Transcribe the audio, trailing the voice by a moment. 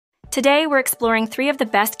Today, we're exploring 3 of the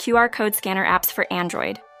best QR code scanner apps for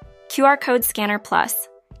Android: QR Code Scanner Plus,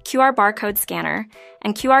 QR Barcode Scanner,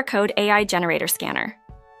 and QR Code AI Generator Scanner.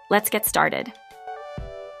 Let's get started.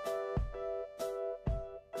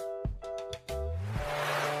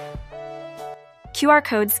 QR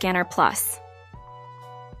Code Scanner Plus.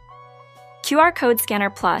 QR Code Scanner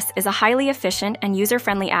Plus is a highly efficient and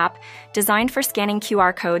user-friendly app designed for scanning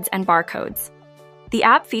QR codes and barcodes. The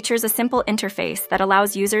app features a simple interface that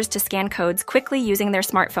allows users to scan codes quickly using their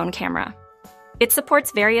smartphone camera. It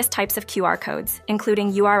supports various types of QR codes,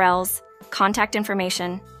 including URLs, contact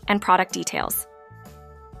information, and product details.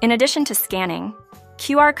 In addition to scanning,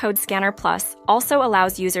 QR Code Scanner Plus also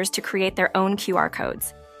allows users to create their own QR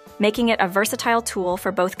codes, making it a versatile tool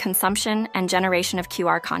for both consumption and generation of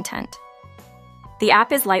QR content. The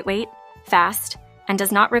app is lightweight, fast, and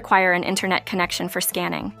does not require an internet connection for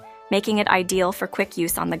scanning, making it ideal for quick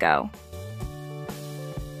use on the go.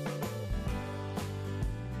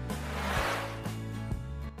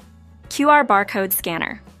 QR Barcode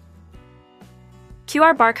Scanner.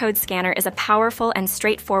 QR Barcode Scanner is a powerful and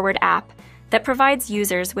straightforward app that provides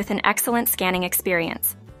users with an excellent scanning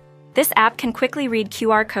experience. This app can quickly read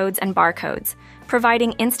QR codes and barcodes,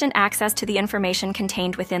 providing instant access to the information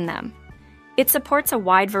contained within them. It supports a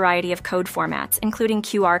wide variety of code formats, including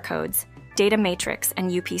QR codes, data matrix, and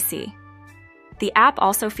UPC. The app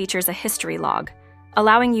also features a history log,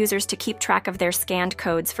 allowing users to keep track of their scanned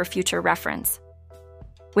codes for future reference.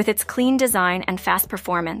 With its clean design and fast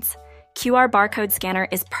performance, QR Barcode Scanner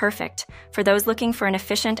is perfect for those looking for an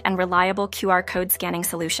efficient and reliable QR code scanning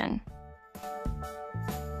solution.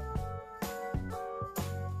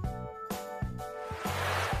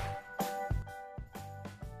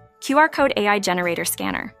 QR Code AI Generator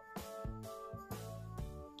Scanner.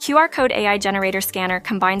 QR Code AI Generator Scanner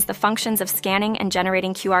combines the functions of scanning and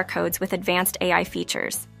generating QR codes with advanced AI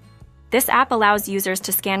features. This app allows users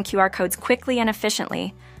to scan QR codes quickly and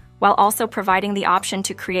efficiently, while also providing the option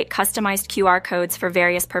to create customized QR codes for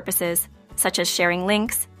various purposes, such as sharing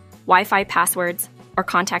links, Wi-Fi passwords, or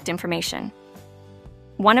contact information.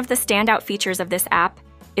 One of the standout features of this app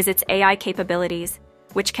is its AI capabilities,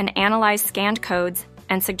 which can analyze scanned codes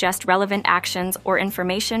and suggest relevant actions or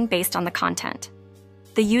information based on the content.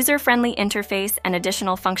 The user-friendly interface and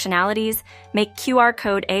additional functionalities make QR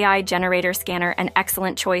Code AI Generator Scanner an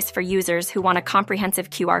excellent choice for users who want a comprehensive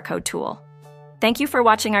QR code tool. Thank you for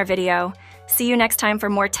watching our video. See you next time for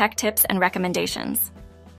more tech tips and recommendations.